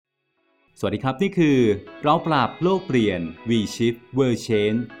สวัสดีครับนี่คือเราปรับโลกเปลี่ยน We Shift World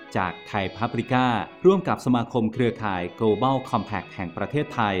Change จากไทยพับริก้าร่วมกับสมาคมเครือข่าย Global Compact แห่งประเทศ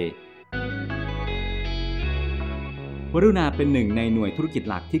ไทยวรุณาเป็นหนึ่งในหน่วยธุรกิจ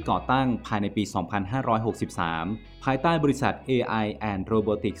หลักที่ก่อตั้งภายในปี 2563 ภายใต้บริษัท AI and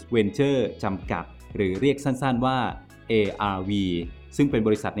Robotics Venture จำกัดหรือเรียกสั้นๆว่า ARV ซึ่งเป็นบ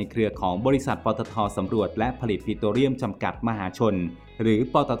ริษัทในเครือของบริษัทปตท.สำรวจและผลิตปิโตรเลียมจำกัดมหาชนหรือ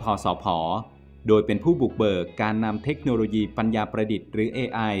ปตท.สผ.โดยเป็นผู้บุกเบิกการนำเทคโนโลยีปัญญาประดิษฐ์หรือ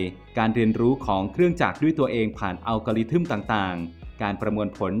AI การเรียนรู้ของเครื่องจักรด้วยตัวเองผ่านอัลกอริทึมต่างๆการประมวล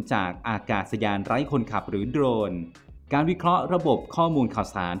ผลจากอากาศยานไร้คนขับหรือโดรนการวิเคราะห์ระบบข้อมูลข่าว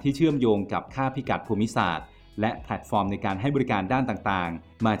สารที่เชื่อมโยงกับค่าพิกัดภูมิศาสตร์และแพลตฟอร์มในการให้บริการด้านต่าง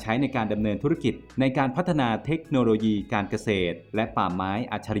ๆมาใช้ในการดำเนินธุรกิจในการพัฒนาเทคโนโลยีการเกษตรและป่าไม้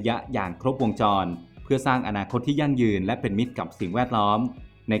อัจฉริยะอย่างครบวงจรเพื่อสร้างอนาคตที่ยั่งยืนและเป็นมิตรกับสิ่งแวดล้อม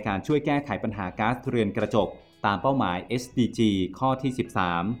ในการช่วยแก้ไขปัญหาก๊าซเรือนกระจกตามเป้าหมาย SDG ข้อที่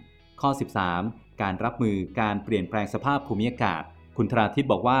 13 ข้อ 13 การรับมือการเปลี่ยนแปลงสภาพภูมิอากาศคุณธราทิตย์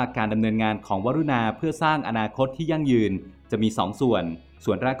บอกว่าการดำเนินงานของวรุณาเพื่อสร้างอนาคตที่ยั่งยืนจะมี2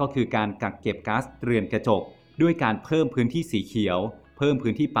 ส่วนแรกก็คือการกักเก็บก๊าซเรือนกระจกด้วยการเพิ่มพื้นที่สีเขียวเพิ่ม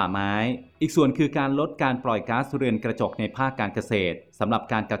พื้นที่ป่าไม้อีกส่วนคือการลดการปล่อยก๊าซเรือนกระจกในภาคการเกษตรสำหรับ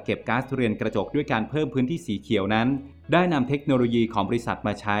การกักเก็บก๊าซเรือนกระจกด้วยการเพิ่มพื้นที่สีเขียวนั้นได้นำเทคโนโลยีของบริษัทม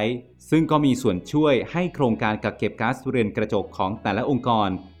าใช้ซึ่งก็มีส่วนช่วยให้โครงการกักเก็บก๊าซเรือนกระจกของแต่ละองค์กร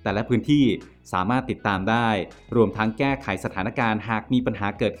แต่ละพื้นที่สามารถติดตามได้รวมทั้งแก้ไขสถานการณ์หากมีปัญหา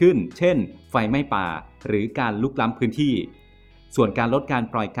เกิดขึ้นเช่นไฟไหม้ป่าหรือการลุกล้ำพื้นที่ส่วนการลดการ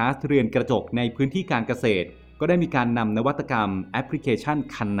ปล่อยก๊าซเรือนกระจกในพื้นที่การเกษตรก็ได้มีการนำนวัตกรรมแอปพลิเคชัน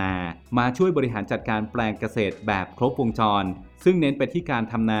คันนามาช่วยบริหารจัดการแปลงเกษตรแบบครบวงจรซึ่งเน้นไปที่การ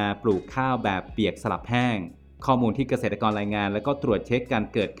ทำนาปลูกข้าวแบบเปียกสลับแห้งข้อมูลที่เกษตรกรรายงานและก็ตรวจเช็คการ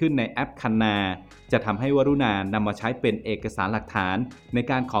เกิดขึ้นในแอปคันนาจะทำให้วรุณานำมาใช้เป็นเอกสารหลักฐานใน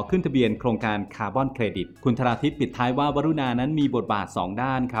การขอขึ้นทะเบียนโครงการคาร์บอนเครดิตคุณธราทิตย์ปิดท้ายว่าวรุณานั้นมีบทบาท2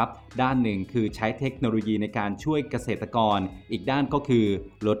 ด้านครับด้านหนึ่งคือใช้เทคโนโลยีในการช่วยเกษตรกรอีกด้านก็คือ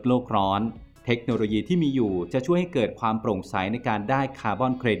ลดโลกร้อนเทคโนโลยีที่มีอยู่จะช่วยให้เกิดความโปร่งใสในการได้คาร์บอ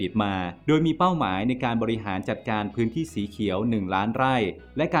นเครดิตมาโดยมีเป้าหมายในการบริหารจัดการพื้นที่สีเขียว1 ล้านไร่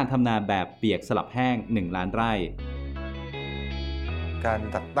และการทำนาแบบเปียกสลับแห้ง1 ล้านไร่การ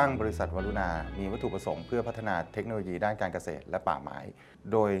จัดตั้งบริษัทวรุณามีวัตถุประสงค์เพื่อพัฒนาเทคโนโลยีด้านการเกษตรและป่าไม้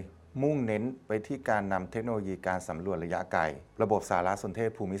โดยมุ่งเน้นไปที่การนำเทคโนโลยีการสำรวจระยะไกลระบบสารสนเทศ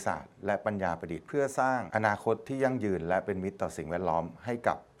ภูมิศาสตร์และปัญญาประดิษฐ์เพื่อสร้างอนาคตที่ยั่งยืนและเป็นมิตรต่อสิ่งแวดล้อมให้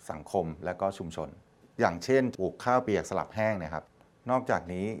กับสังคมและก็ชุมชนอย่างเช่นปลูกข้าวเปียกสลับแห้งนะครับนอกจาก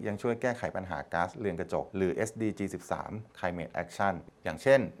นี้ยังช่วยแก้ไขปัญหาก๊าซเรือนกระจกหรือ SDG 13 Climate Action อย่างเ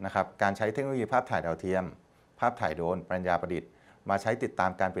ช่นนะครับการใช้เทคโนโลยีภาพถ่ายดาวเทียมภาพถ่ายโดรนปัญญาประดิษฐ์มาใช้ติดตา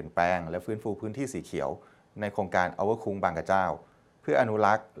มการเปลี่ยนแปลงและฟื้นฟูพื้นที่สีเขียวในโครงการเอาเวอร์คุงบางกระเจ้าเพื่ออนุ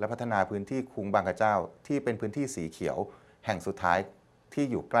รักษ์และพัฒนาพื้นที่คุงบางกระเจ้าที่เป็นพื้นที่สีเขียวแห่งสุดท้ายที่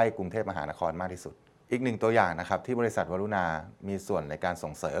อยู่ใกล้กรุงเทพมหานครมากที่สุดอีกหนึ่งตัวอย่างนะครับที่บริษัทวรุณามีส่วนในการ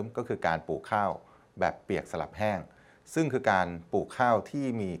ส่งเสริมก็คือการปลูกข้าวแบบเปียกสลับแห้งซึ่งคือการปลูกข้าวที่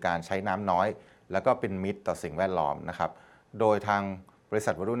มีการใช้น้ำน้อยแล้วก็เป็นมิตรต่อสิ่งแวดล้อมนะครับโดยทางบริ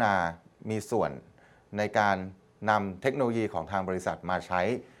ษัทวรุณามีส่วนในการนำเทคโนโลยีของทางบริษัทมาใช้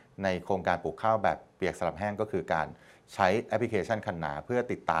ในโครงการปลูกข้าวแบบเปียกสลับแห้งก็คือการใช้แอปพลิเคชันคันนาเพื่อ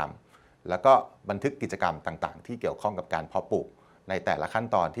ติดตามแล้วก็บันทึกกิจกรรมต่างๆที่เกี่ยวข้องกับการเพาะปลูกในแต่ละขั้น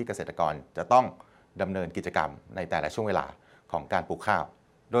ตอนที่เกษตรกรจะต้องดำเนินกิจกรรมในแต่ละช่วงเวลาของการปลูกข้าว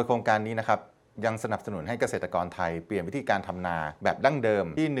โดยโครงการนี้นะครับยังสนับสนุนให้เกษตรกรไทยเปลี่ยนวิธีการทำนาแบบดั้งเดิม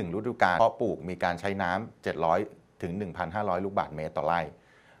ที่1ฤดูกาลเพาะปลูกมีการใช้น้ำ700 ถึง 1,500 ลูกบาศก์เมตรต่อไร่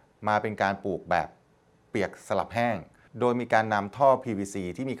มาเป็นการปลูกแบบเปียกสลับแห้งโดยมีการนำท่อ PVC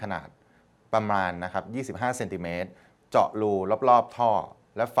ที่มีขนาดประมาณนะครับ25 เซนติเมตรเจาะรูรอบๆท่อ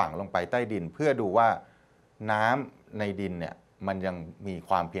และฝังลงไปใต้ดินเพื่อดูว่าน้ำในดินเนี่ยมันยังมีค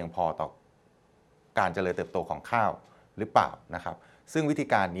วามเพียงพอต่อการเจริญเติบโตของข้าวหรือเปล่านะครับซึ่งวิธี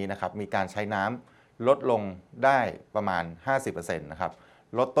การนี้นะครับมีการใช้น้ำลดลงได้ประมาณ 50% นะครับ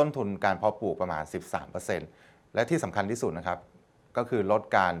ลดต้นทุนการเพาะปลูกประมาณ 13% และที่สำคัญที่สุดนะครับก็คือลด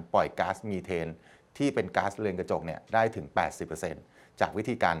การปล่อยก๊าซมีเทนที่เป็นก๊าซเรือนกระจกเนี่ยได้ถึง 80% จากวิ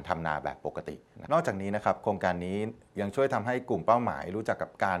ธีการทำนาแบบปกตินอกจากนี้นะครับโครงการนี้ยังช่วยทำให้กลุ่มเป้าหมายรู้จักกั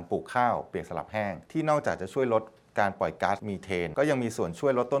บการปลูกข้าวเปียกสลับแห้งที่นอกจากจะช่วยลดการปล่อยก๊าซมีเทนก็ยังมีส่วนช่ว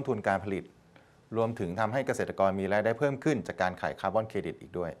ยลดต้นทุนการผลิตรวมถึงทำให้เกษตรกรมีรายได้เพิ่มขึ้นจากการขายคาร์บอนเครดิตอี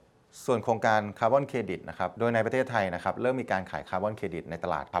กด้วยส่วนโครงการคาร์บอนเครดิตนะครับโดยในประเทศไทยนะครับเริ่มมีการขายคาร์บอนเครดิตในต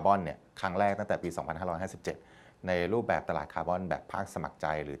ลาดคาร์บอนเนี่ยครั้งแรกตั้งแต่ปี 2557 ในรูปแบบตลาดคาร์บอนแบบภาคสมัครใจ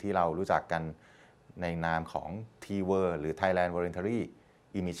หรือที่เรารู้จักกันในนามของ T-Word หรือ Thailand Voluntary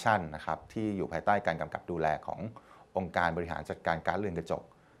Emission นะครับที่อยู่ภายใต้การกำกับดูแลขององค์การบริหารจัดการก๊าซเรือนกระจก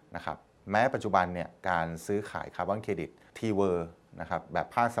นะครับแม้ปัจจุบันเนี่ยการซื้อขายคาร์บอนเครดิต T-Ver นะครับแบบ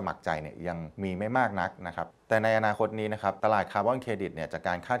ภาคสมัครใจเนี่ยยังมีไม่มากนักนะครับแต่ในอนาคตนี้นะครับตลาดคาร์บอนเครดิตเนี่ยจากก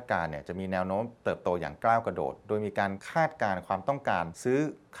ารคาดการณ์เนี่ยจะมีแนวโน้มเติบโตอย่างก้าวกระโดดโดยมีการคาดการณ์ความต้องการซื้อ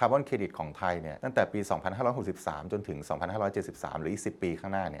คาร์บอนเครดิตของไทยเนี่ยตั้งแต่ปี 2563 จนถึง 2573 หรืออีก 10 ปีข้า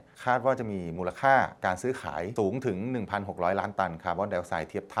งหน้าเนี่ยคาดว่าจะมีมูลค่าการซื้อขายสูงถึง 1,600 ล้านตันคาร์บอนไดออกไซด์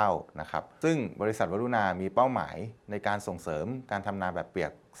เทียบเท่านะครับซึ่งบริษัทวรุณามีเป้าหมายในการส่งเสริมการทำนาแบบเปีย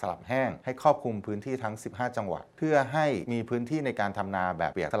กสลับแห้งให้ครอบคลุมพื้นที่ทั้ง 15 จังหวัดเพื่อให้มีพื้นที่ในการทำนาแบ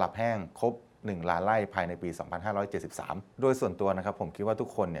บเปียกสลับแห้งครบ1 ล้านไร่ภายในปี 2573 โดยส่วนตัวนะครับผมคิดว่าทุก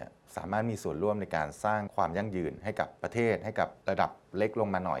คนเนี่ยสามารถมีส่วนร่วมในการสร้างความยั่งยืนให้กับประเทศให้กับระดับเล็กลง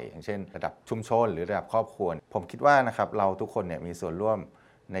มาหน่อยอย่างเช่นระดับชุมชนหรือระดับครอบครัวผมคิดว่านะครับเราทุกคนเนี่ยมีส่วนร่วม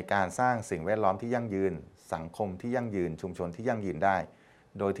ในการสร้างสิ่งแวดล้อมที่ยั่งยืนสังคมที่ยั่งยืนชุมชนที่ยั่งยืนได้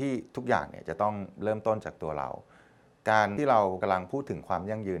โดยที่ทุกอย่างเนี่ยจะต้องเริ่มต้นจากตัวเราการที่เรากำลังพูดถึงความ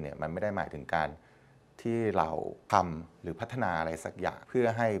ยั่งยืนเนี่ยมันไม่ได้หมายถึงการที่เราทำหรือพัฒนาอะไรสักอย่างเพื่อ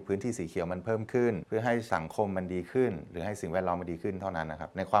ให้พื้นที่สีเขียวมันเพิ่มขึ้นเพื่อให้สังคมมันดีขึ้นหรือให้สิ่งแวดล้อมมันดีขึ้นเท่านั้นนะครับ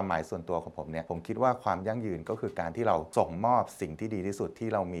ในความหมายส่วนตัวของผมเนี่ยผมคิดว่าความยั่งยืนก็คือการที่เราส่งมอบสิ่งที่ดีที่สุดที่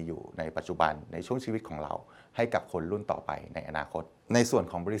เรามีอยู่ในปัจจุบันในช่วงชีวิตของเราให้กับคนรุ่นต่อไปในอนาคตในส่วน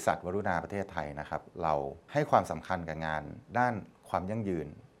ของบริษัทวรุณาประเทศไทยนะครับเราให้ความสำคัญกับงานด้านความยั่งยืน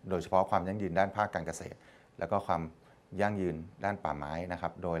โดยเฉพาะความยั่งยืนด้านภาคการเกษตรแล้วก็ความยั่งยืนด้านป่าไม้นะครั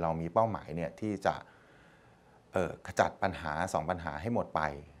บโดยเรามีเป้าหมายเนี่ยที่จะขจัดปัญหา2ปัญหาให้หมดไป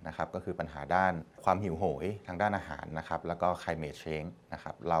นะครับก็คือปัญหาด้านความหิวโหยทางด้านอาหารนะครับแล้วก็ climate change นะค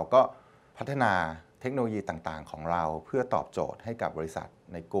รับเราก็พัฒนาเทคโนโลยีต่างๆของเราเพื่อตอบโจทย์ให้กับบริษัท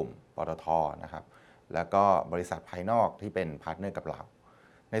ในกลุ่มปตท.นะครับแล้วก็บริษัทภายนอกที่เป็นพาร์ทเนอร์กับเรา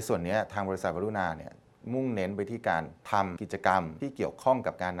ในส่วนนี้ทางบริษัทวรุณาเนี่ยมุ่งเน้นไปที่การทำกิจกรรมที่เกี่ยวข้อง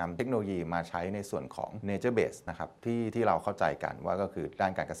กับการนำเทคโนโลยีมาใช้ในส่วนของ Nature Base นะครับที่เราเข้าใจกันว่าก็คือด้า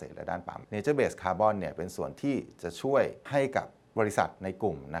นการเกษตรและด้านป่า Nature Base Carbon เนี่ยเป็นส่วนที่จะช่วยให้กับบริษัทในก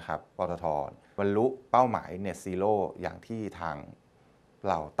ลุ่มนะครับปตท.บรรลุเป้าหมาย Net Zero อย่างที่ทาง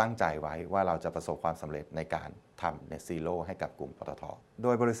เราตั้งใจไว้ว่าเราจะประสบความสำเร็จในการทำ Net Zero ให้กับกลุ่มปตท.โด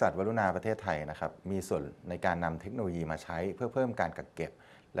ยบริษัทวรุณาประเทศไทยนะครับมีส่วนในการนำเทคโนโลยีมาใช้เพื่อเพิ่มการกักเก็บ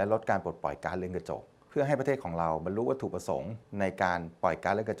และลดการปลดปล่อยก๊าซเรือนกระจกเพื่อให้ประเทศของเราบรรลุวัตถุประสงค์ในการปล่อยก๊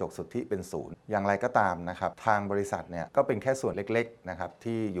าซเรือนกระจกสุทธิเป็นศูนย์อย่างไรก็ตามนะครับทางบริษัทเนี่ยก็เป็นแค่ส่วนเล็กๆนะครับ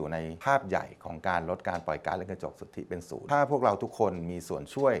ที่อยู่ในภาพใหญ่ของการลดการปล่อยก๊าซเรือนกระจกสุทธิเป็นศูนย์ถ้าพวกเราทุกคนมีส่วน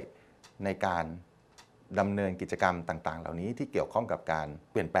ช่วยในการดำเนินกิจกรรมต่างๆเหล่านี้ที่เกี่ยวข้องกับการ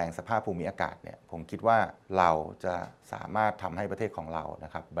เปลี่ยนแปลงสภาพภูมิอากาศเนี่ยผมคิดว่าเราจะสามารถทำให้ประเทศของเราน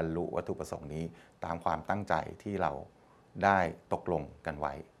ะครับบรรลุวัตถุประสงค์นี้ตามความตั้งใจที่เราได้ตกลงกันไ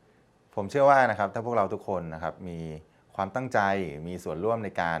ว้ผมเชื่อว่านะครับถ้าพวกเราทุกคนนะครับมีความตั้งใจมีส่วนร่วมใน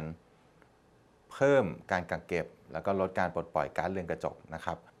การเพิ่มการกักเก็บแล้วก็ลดการปลดปล่อยก๊าซเรือนกระจกนะค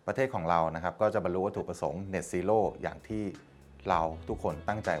รับประเทศของเรานะครับก็จะบรรลุวัตถุประสงค์ Net Zero อย่างที่เราทุกคน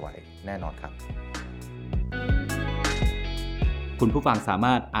ตั้งใจไว้แน่นอนครับคุณผู้ฟังสาม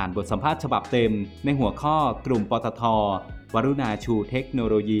ารถอ่านบทสัมภาษณ์ฉบับเต็มในหัวข้อกลุ่มปตท.วรุณาชูเทคโน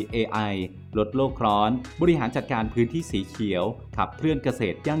โลยี AI ลดโลกร้อนบริหารจัดการพื้นที่สีเขียวขับเคลื่อนเกษ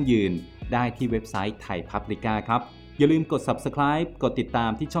ตรยั่งยืนได้ที่เว็บไซต์ไทยพับลิก้าครับอย่าลืมกด Subscribe กดติดตา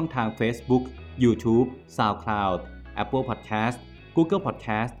มที่ช่องทาง Facebook YouTube SoundCloud Apple Podcast Google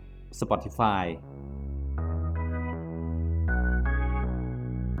Podcast Spotify